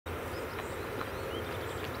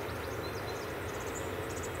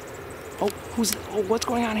Oh, what's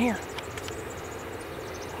going on here?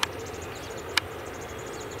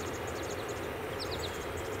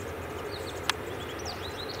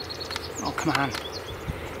 Oh, come on.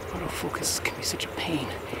 Autofocus can be such a pain.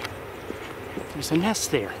 There's a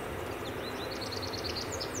nest there.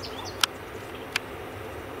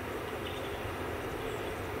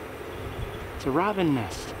 It's a robin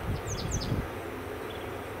nest.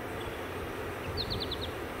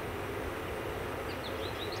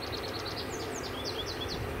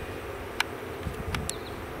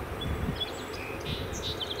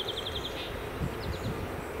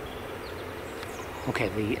 Okay,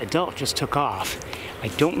 the adult just took off. I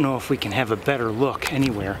don't know if we can have a better look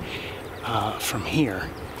anywhere from here.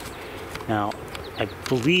 Now, I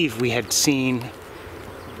believe we had seen,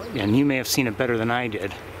 and you may have seen it better than I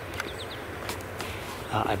did,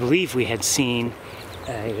 I believe we had seen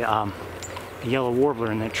a yellow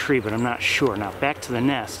warbler in that tree, but I'm not sure. Now, back to the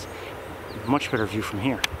nest. Much better view from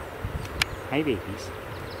here. Hi, babies.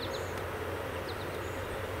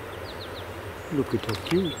 Look at how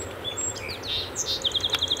cute.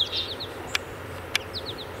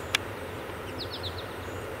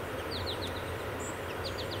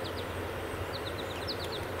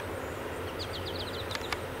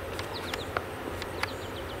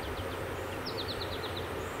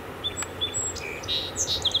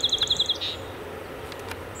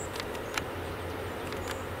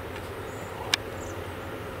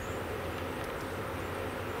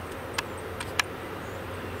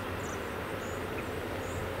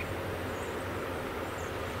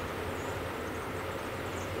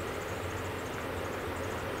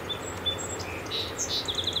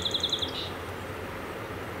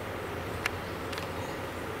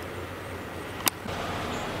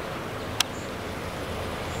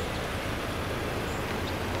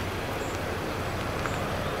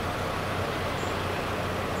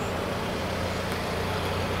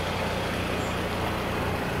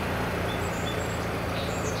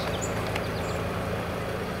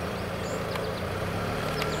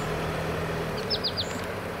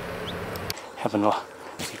 Happen to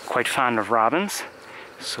be quite fond of robins,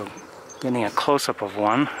 so getting a close-up of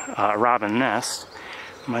one, a robin nest,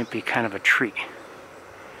 might be kind of a treat.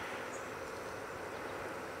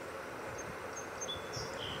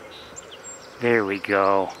 There we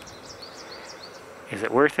go. Is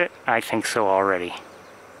it worth it? I think so already.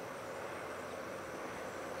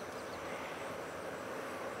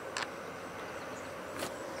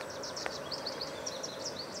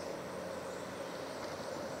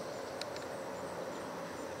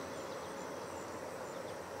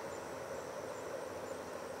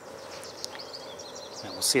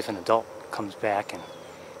 Now we'll see if an adult comes back and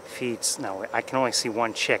feeds. Now I can only see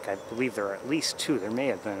one chick. I believe there are at least two. There may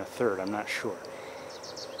have been a third. I'm not sure.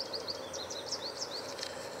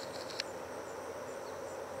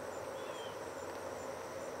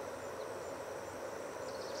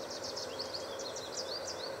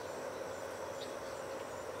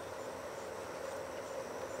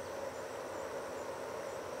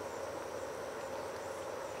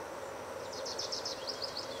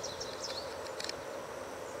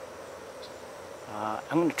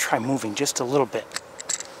 I'm going to try moving just a little bit,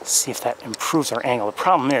 see if that improves our angle. The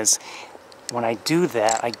problem is, when I do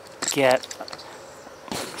that, I get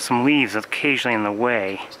some leaves occasionally in the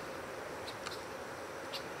way.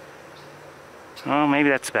 Oh, maybe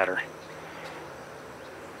that's better.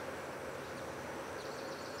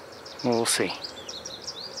 Well, we'll see.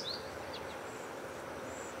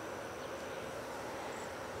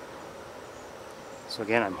 So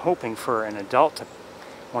again, I'm hoping for an adult,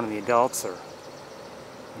 one of the adults, or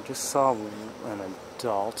I just saw an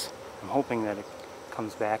adult. I'm hoping that it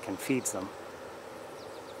comes back and feeds them.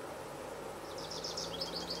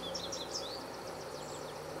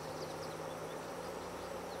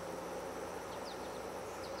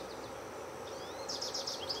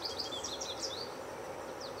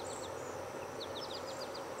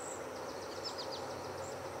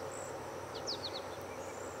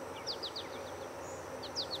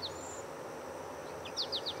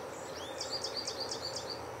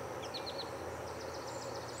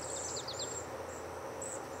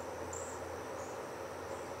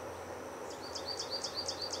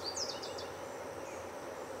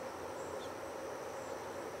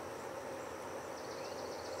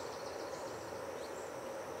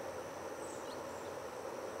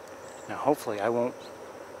 Now hopefully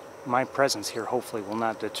my presence here hopefully will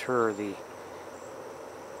not deter the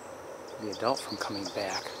adult from coming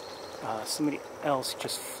back. Somebody else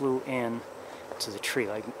just flew in to the tree.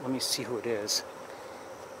 Let me see who it is.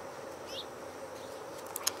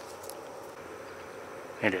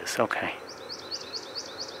 It is, okay.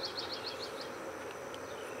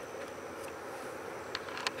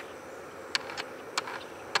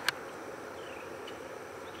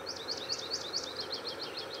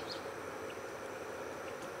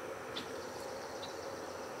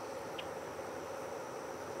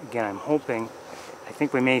 Again, I'm hoping, I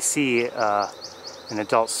think we may see an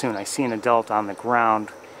adult soon. I see an adult on the ground,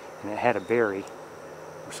 and it had a berry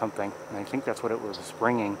or something, and I think that's what it was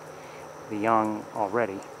bringing the young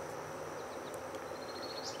already.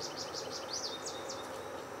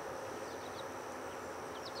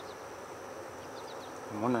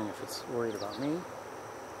 I'm wondering if it's worried about me.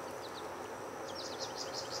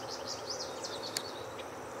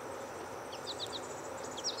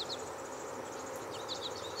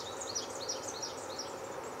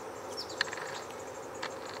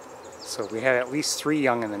 So we had at least 3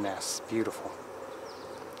 young in the nest. Beautiful.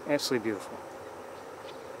 Absolutely beautiful.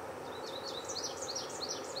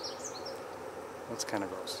 That's kind of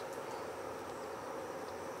gross.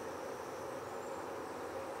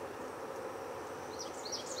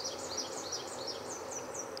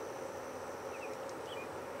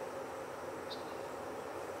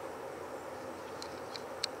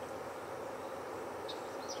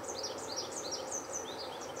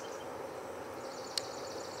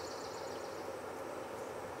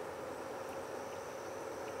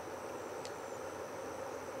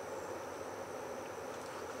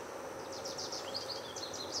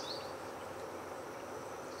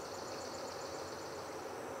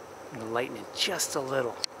 I'm going to lighten it just a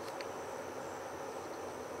little.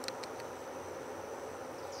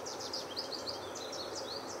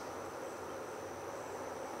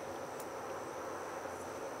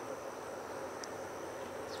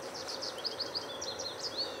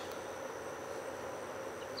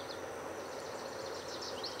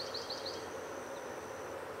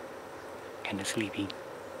 Kind of sleepy.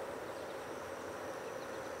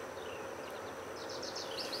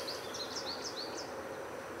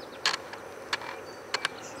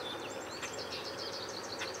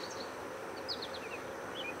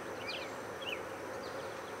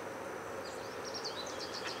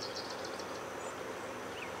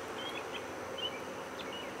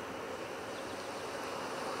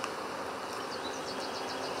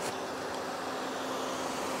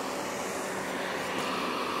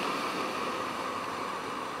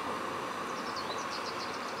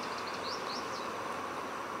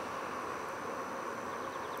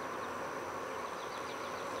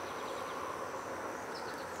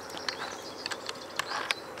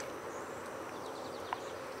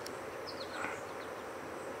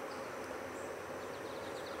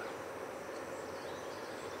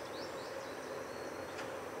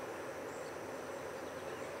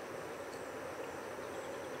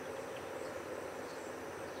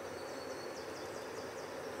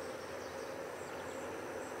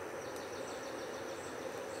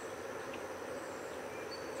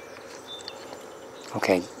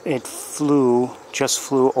 Okay, it just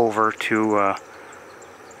flew over to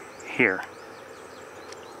here.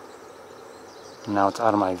 Now it's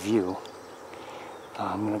out of my view.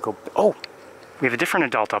 I'm gonna go, oh! We have a different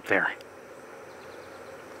adult up there.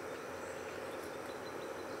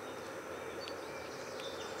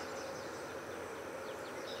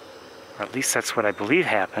 Or at least that's what I believe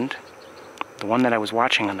happened. The one that I was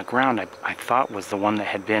watching on the ground, I thought was the one that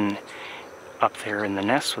had been up there in the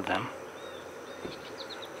nest with them.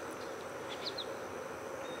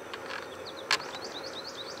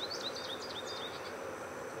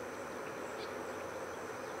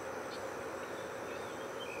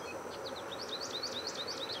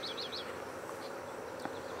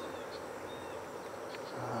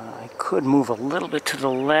 I could move a little bit to the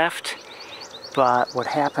left, but what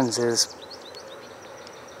happens is,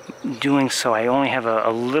 doing so, I only have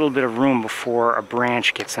a little bit of room before a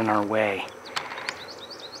branch gets in our way.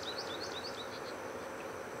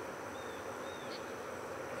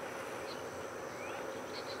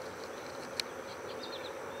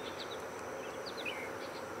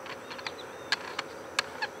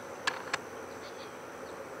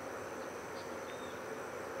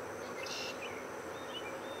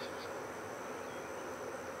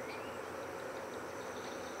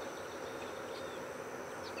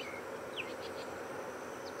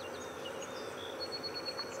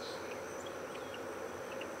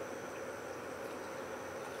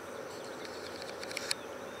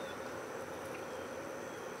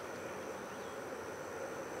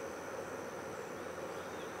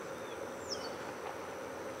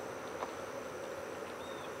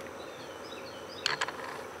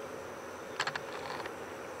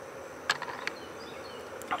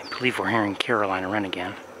 I believe we're hearing Carolina wren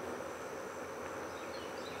again.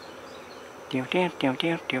 Dew, dew, dew,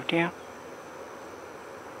 dew, dew, dew.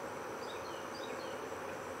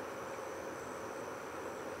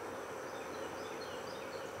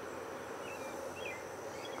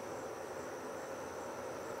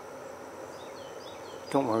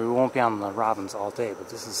 Don't worry, we won't be on the robins all day, but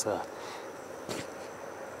this is,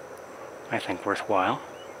 I think, worthwhile.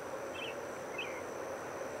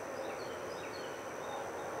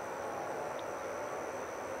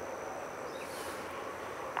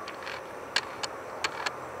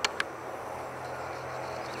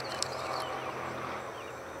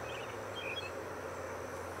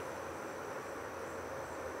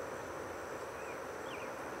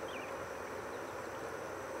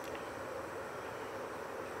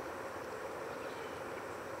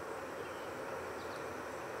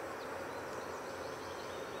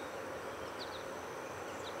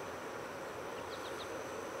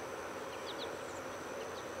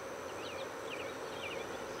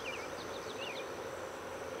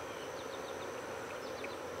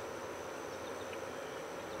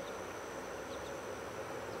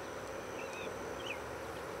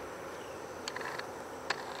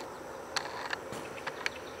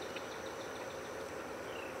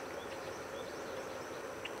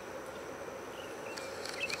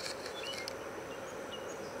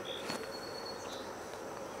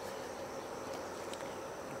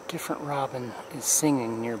 Different robin is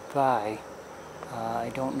singing nearby.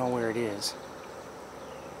 I don't know where it is.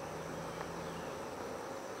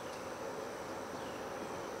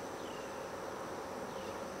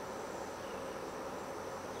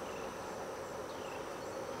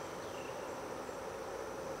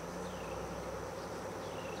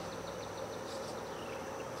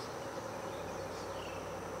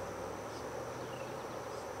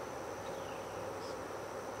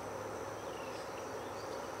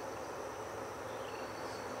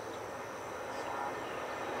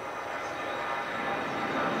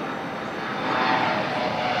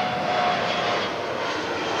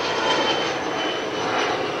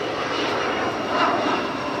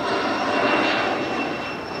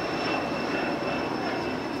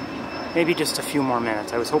 Maybe just a few more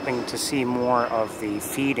minutes. I was hoping to see more of the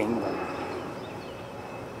feeding, but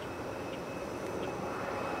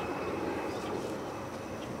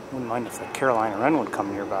wouldn't mind if the Carolina wren would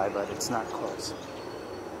come nearby, but it's not close.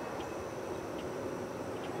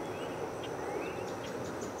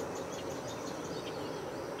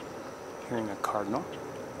 Hearing a cardinal.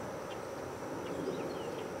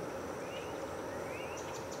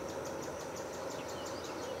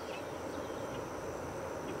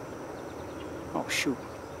 Oh shoot,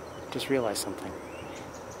 just realized something.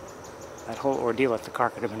 That whole ordeal at the car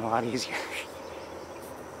could have been a lot easier.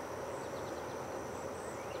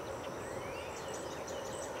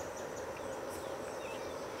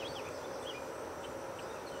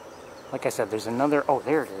 Like I said, there's another, oh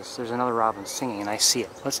there it is, there's another robin singing and I see it.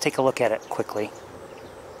 Let's take a look at it quickly.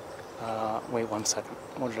 Wait one second,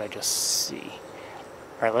 what did I just see?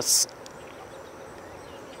 Alright, let's,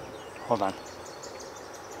 hold on.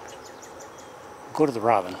 Go to the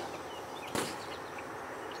robin.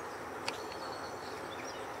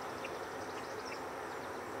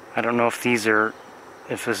 I don't know if these are,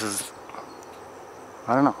 if this is,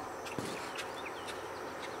 I don't know.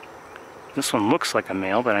 This one looks like a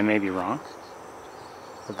male, but I may be wrong.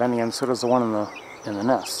 But then again, so does the one in the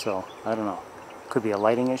nest, so I don't know. Could be a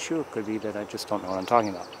lighting issue, it could be that I just don't know what I'm talking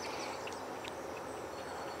about.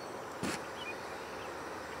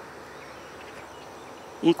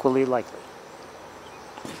 Equally likely.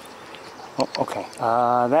 Oh, okay.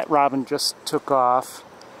 That robin just took off,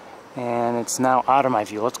 and it's now out of my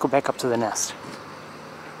view. Let's go back up to the nest.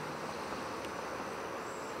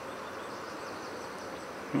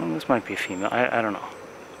 Well, this might be a female. I don't know.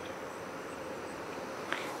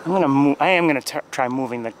 I'm gonna move. I am gonna try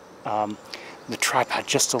moving the tripod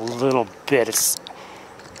just a little bit. It's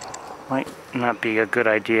might not be a good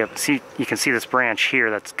idea. But see, you can see this branch here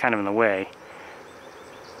that's kind of in the way.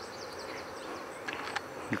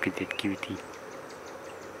 Look at that cutie.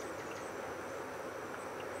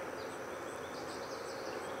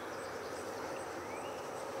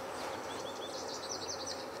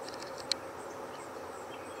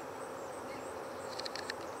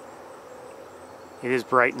 It is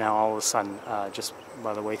bright now all of a sudden, just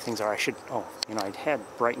by the way things are. I should, oh, you know, I had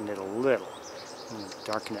brightened it a little. I'm going to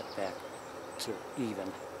darken it back to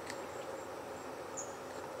even.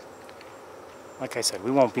 Like I said,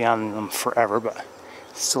 we won't be on them forever, but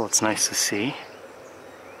still it's nice to see.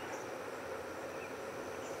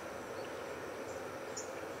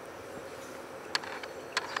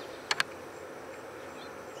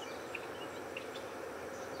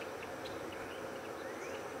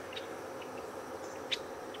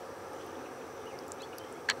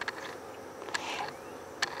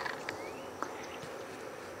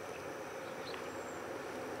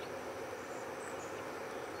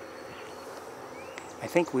 I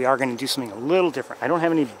think we are going to do something a little different. I don't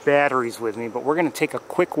have any batteries with me, but we're going to take a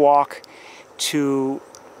quick walk to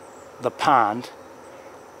the pond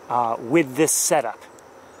with this setup,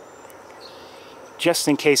 just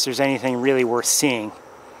in case there's anything really worth seeing.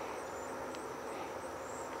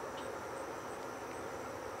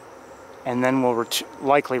 And then we'll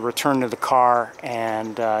likely return to the car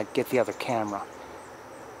and get the other camera.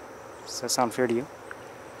 Does that sound fair to you?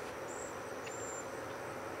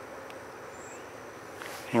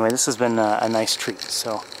 Anyway, this has been a nice treat,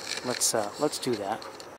 so let's do that.